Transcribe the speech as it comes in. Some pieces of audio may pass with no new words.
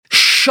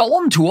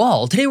Shalom to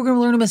all. Today we're going to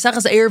learn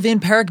Maseches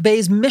Eruvin, Parak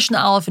Beis, Mishnah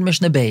Aleph, and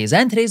Mishnah Beis.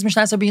 And today's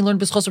Mishnahs are being learned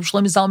b'schos of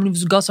Shlomo Zalman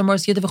V'Zugas Amar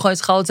Siyat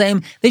V'Chayis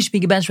Chalatzayim. They should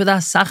be gebenched with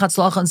us Sachat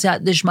Tzlach and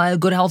Siyat Dishmaya,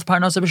 good health,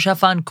 Parnasa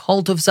B'Shefan,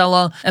 Kol Tov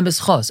Sela, and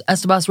b'schos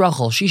Estabas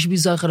Rachel. She should be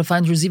Zaycha to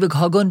find Rezivik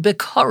Hagun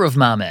B'Karav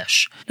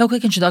Mamesh. Now,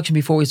 quick introduction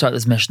before we start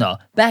this Mishnah.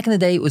 Back in the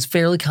day, it was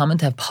fairly common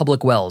to have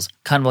public wells,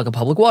 kind of like a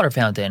public water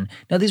fountain.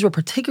 Now, these were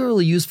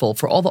particularly useful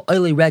for all the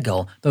Oile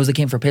Regel, those that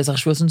came for Pesach,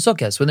 Shavuos, and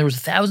Sukkot, when there was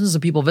thousands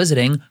of people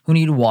visiting who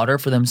needed water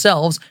for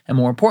themselves and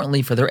more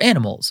importantly for their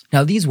animals.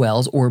 Now these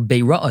wells, or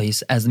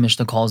beira'is as the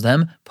Mishnah calls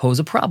them, pose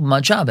a problem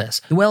on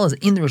Shabbos. The well is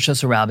in the Rosh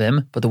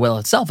Hashanah, but the well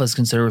itself is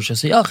considered Rosh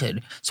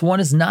Hashanah, so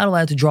one is not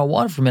allowed to draw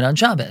water from it on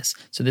Shabbos.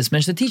 So this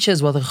Mishnah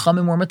teaches whether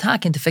Chachamim were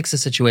matakin to fix the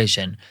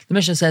situation. The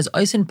Mishnah says,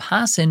 Oisin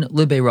pasin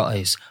le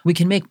beira'is. We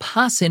can make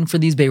pasin for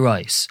these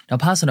beira'is. Now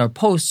pasin are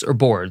posts or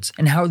boards,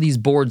 and how are these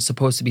boards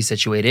supposed to be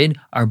situated?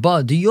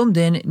 Arba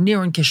diyumdin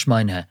nirin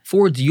kishmaina.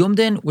 4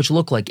 diyumdin, which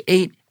look like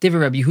 8.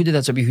 Divrei Rabbi Yehuda,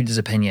 that's Rabbi Yehuda's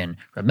opinion.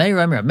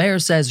 Rabbi Meir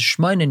says,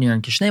 Shmaina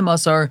nirin kishnei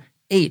masar,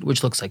 8,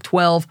 which looks like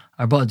 12,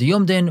 Arba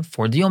diyumdin,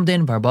 4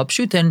 diyumdin, Varba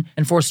pshutin,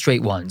 and 4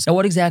 straight ones. Now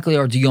what exactly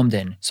are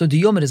diyumdin? So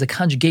diyumid is a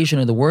conjugation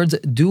of the words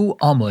du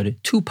amud,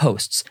 2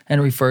 posts,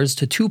 and it refers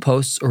to 2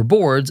 posts or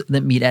boards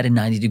that meet at a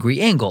 90-degree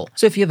angle.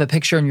 So if you have a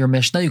picture in your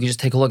Mishnah, you can just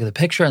take a look at the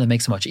picture and it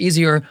makes it much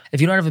easier. If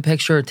you don't have a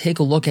picture, take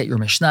a look at your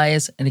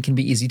Mishnayos and it can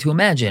be easy to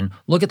imagine.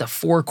 Look at the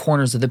 4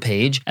 corners of the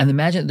page and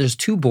imagine that there's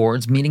 2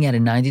 boards meeting at a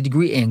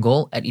 90-degree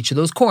angle at each of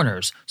those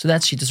corners. So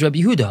that's Shittas Rabbi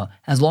Yehuda.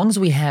 As long as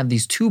we have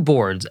these 2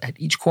 boards at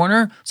each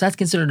corner, so that's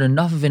considered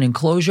enough of an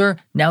enclosure.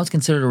 Now it's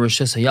considered a Rosh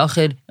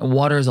Hashanah, and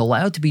water is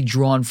allowed to be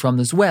drawn from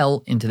this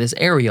well into this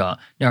area.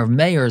 Now Rav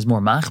Meir is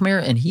more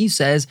machmir, and he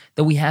says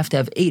that we have to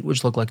have 8,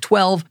 which look like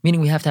 12,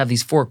 meaning we have to have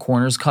these 4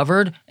 corners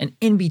covered, and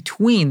in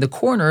between the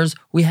corners,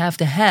 we have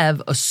to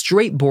have a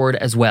straight board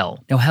as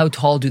well. Now how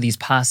tall do these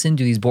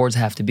boards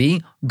have to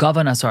be?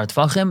 Gavan asar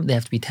tfachim, they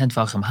have to be 10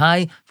 tfachim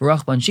high.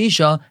 V'rachban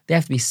shisha, they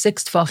have to be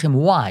 6 tfachim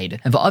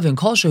wide. And v'avin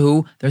kol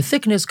shehu, their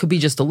thickness could be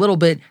just a little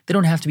bit, they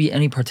don't have to be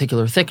any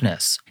particular thickness.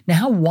 Now,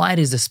 how wide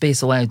is the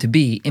space allowed to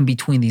be in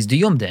between these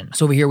diyumdin?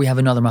 So over here we have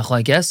another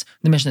machlekes.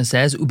 The Mishnah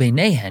says,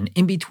 Ubeinehen,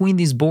 in between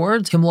these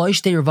boards, there's allowed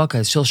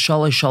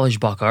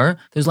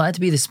to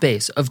be the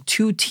space of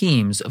 2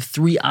 teams of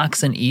 3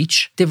 oxen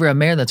each. Divrei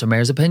Meir, that's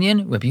Meir's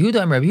opinion. Rabbi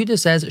Yehuda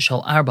says,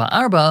 Shal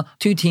arba,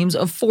 2 teams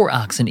of 4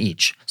 oxen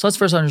each. So let's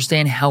first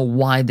understand how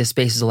wide the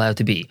space is allowed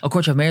to be.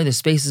 According to Rav Meir, the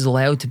space is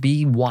allowed to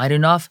be wide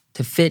enough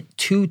to fit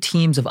 2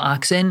 teams of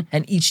oxen,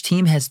 and each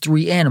team has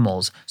 3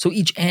 animals. So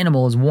each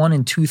animal is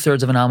 1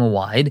 2/3 of an amma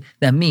wide.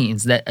 That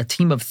means that a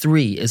team of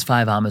 3 is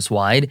 5 ammas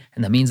wide,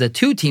 and that means that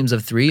 2 teams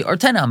of 3 are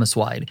 10 ammas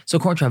wide. So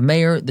according to Rav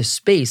Meir, the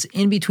space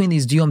in between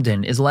these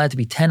diyumdin is allowed to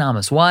be 10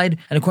 ammas wide,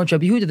 and according to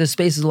Rabbi Yehuda, the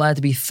space is allowed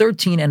to be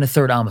 13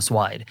 1/3 ammas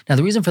wide. Now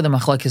the reason for the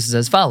machlekes is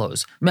as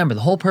follows. Remember,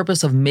 the whole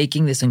purpose of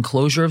making this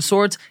enclosure of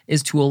sorts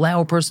is to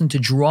allow a person to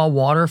draw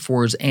water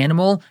for his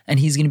animal, and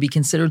he's going to be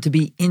considered to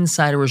be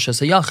inside a Rosh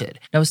Hashanah.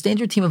 Now a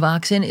standard team of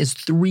oxen is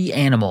 3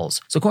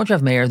 animals. So according to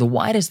Rav Meir, the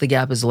widest the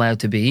gap is allowed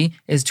to be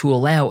is to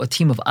allow a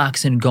team of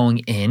oxen going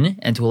in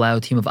and to allow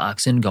a team of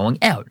oxen going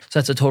out. So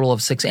that's a total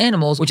of 6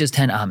 animals, which is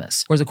 10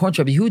 ammas. Whereas according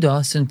to Rabbi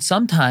Yehuda, since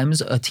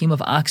sometimes a team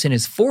of oxen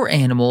is 4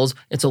 animals,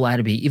 it's allowed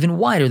to be even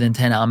wider than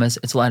 10 ammas.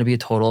 It's allowed to be a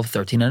total of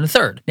 13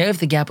 1/3. Now if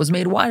the gap was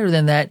made wider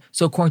than that,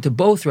 so according to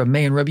both Rabbi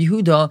Meir and Rabbi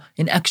Yehuda,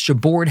 an extra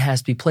board has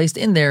to be placed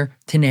in there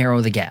to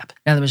narrow the gap.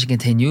 Now the Mishnah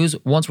continues,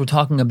 once we're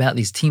talking about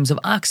these teams of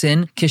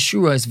oxen,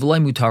 kishurais v'loi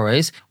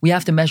mutarais, we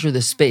have to measure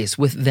the space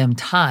with them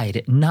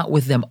tied, not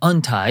with them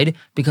untied,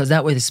 because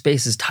that way the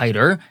space is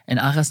tighter. And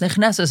achas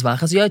nechneses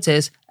v'achas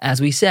yotzes,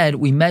 as we said,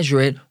 we measure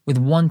it with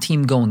 1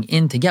 team going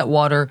in to get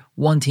water,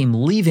 1 team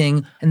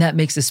leaving, and that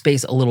makes the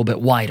space a little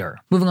bit wider.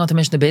 Moving on to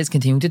Mishnah Beis,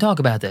 continuing to talk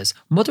about this.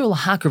 Mutar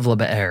l'hakrav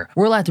lebe'er.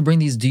 We're allowed to bring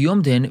these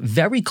diyumdin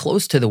very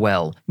close to the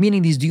well,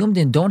 meaning these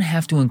diyumdin don't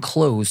have to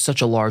enclose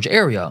such a large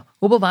area.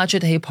 As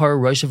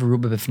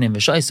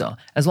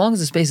long as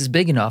the space is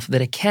big enough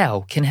that a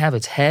cow can have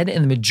its head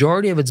and the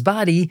majority of its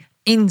body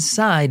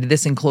inside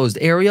this enclosed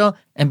area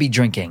and be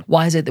drinking.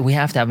 Why is it that we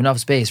have to have enough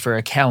space for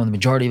a cow and the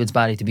majority of its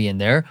body to be in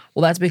there?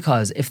 Well, that's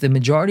because if the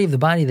majority of the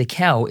body of the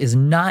cow is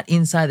not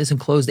inside this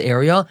enclosed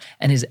area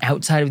and is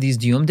outside of these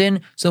diyumdin,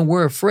 so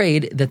we're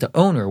afraid that the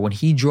owner, when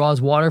he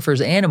draws water for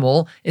his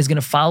animal, is going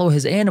to follow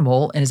his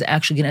animal and is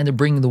actually going to end up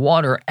bringing the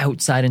water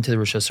outside into the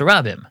Rosh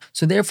Hashanah.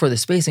 So therefore, the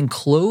space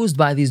enclosed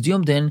by these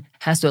diyumdin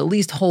has to at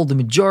least hold the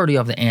majority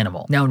of the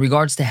animal. Now, in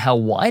regards to how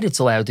wide it's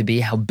allowed to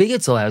be, how big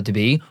it's allowed to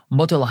be,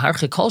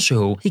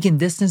 he can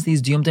distance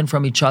these diyumdin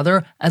from each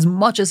other as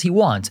much as he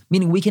wants,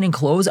 meaning we can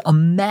enclose a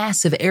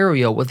massive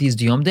area with these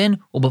diyumdin,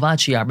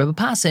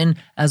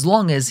 as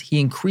long as he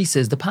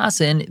increases the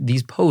pasin,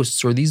 these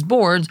posts or these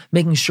boards,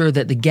 making sure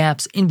that the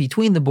gaps in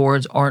between the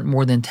boards aren't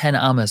more than 10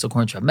 ammas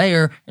according to Rav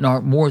Meir and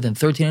aren't more than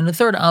 13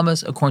 1/3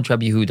 ammas according to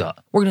Rabbi Yehuda.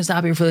 We're going to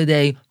stop here for the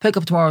day, pick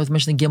up tomorrow with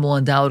Mishnah Gimel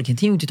and Daled,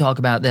 continue to talk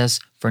about this.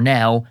 For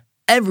now,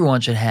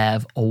 everyone should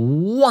have a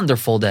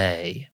wonderful day.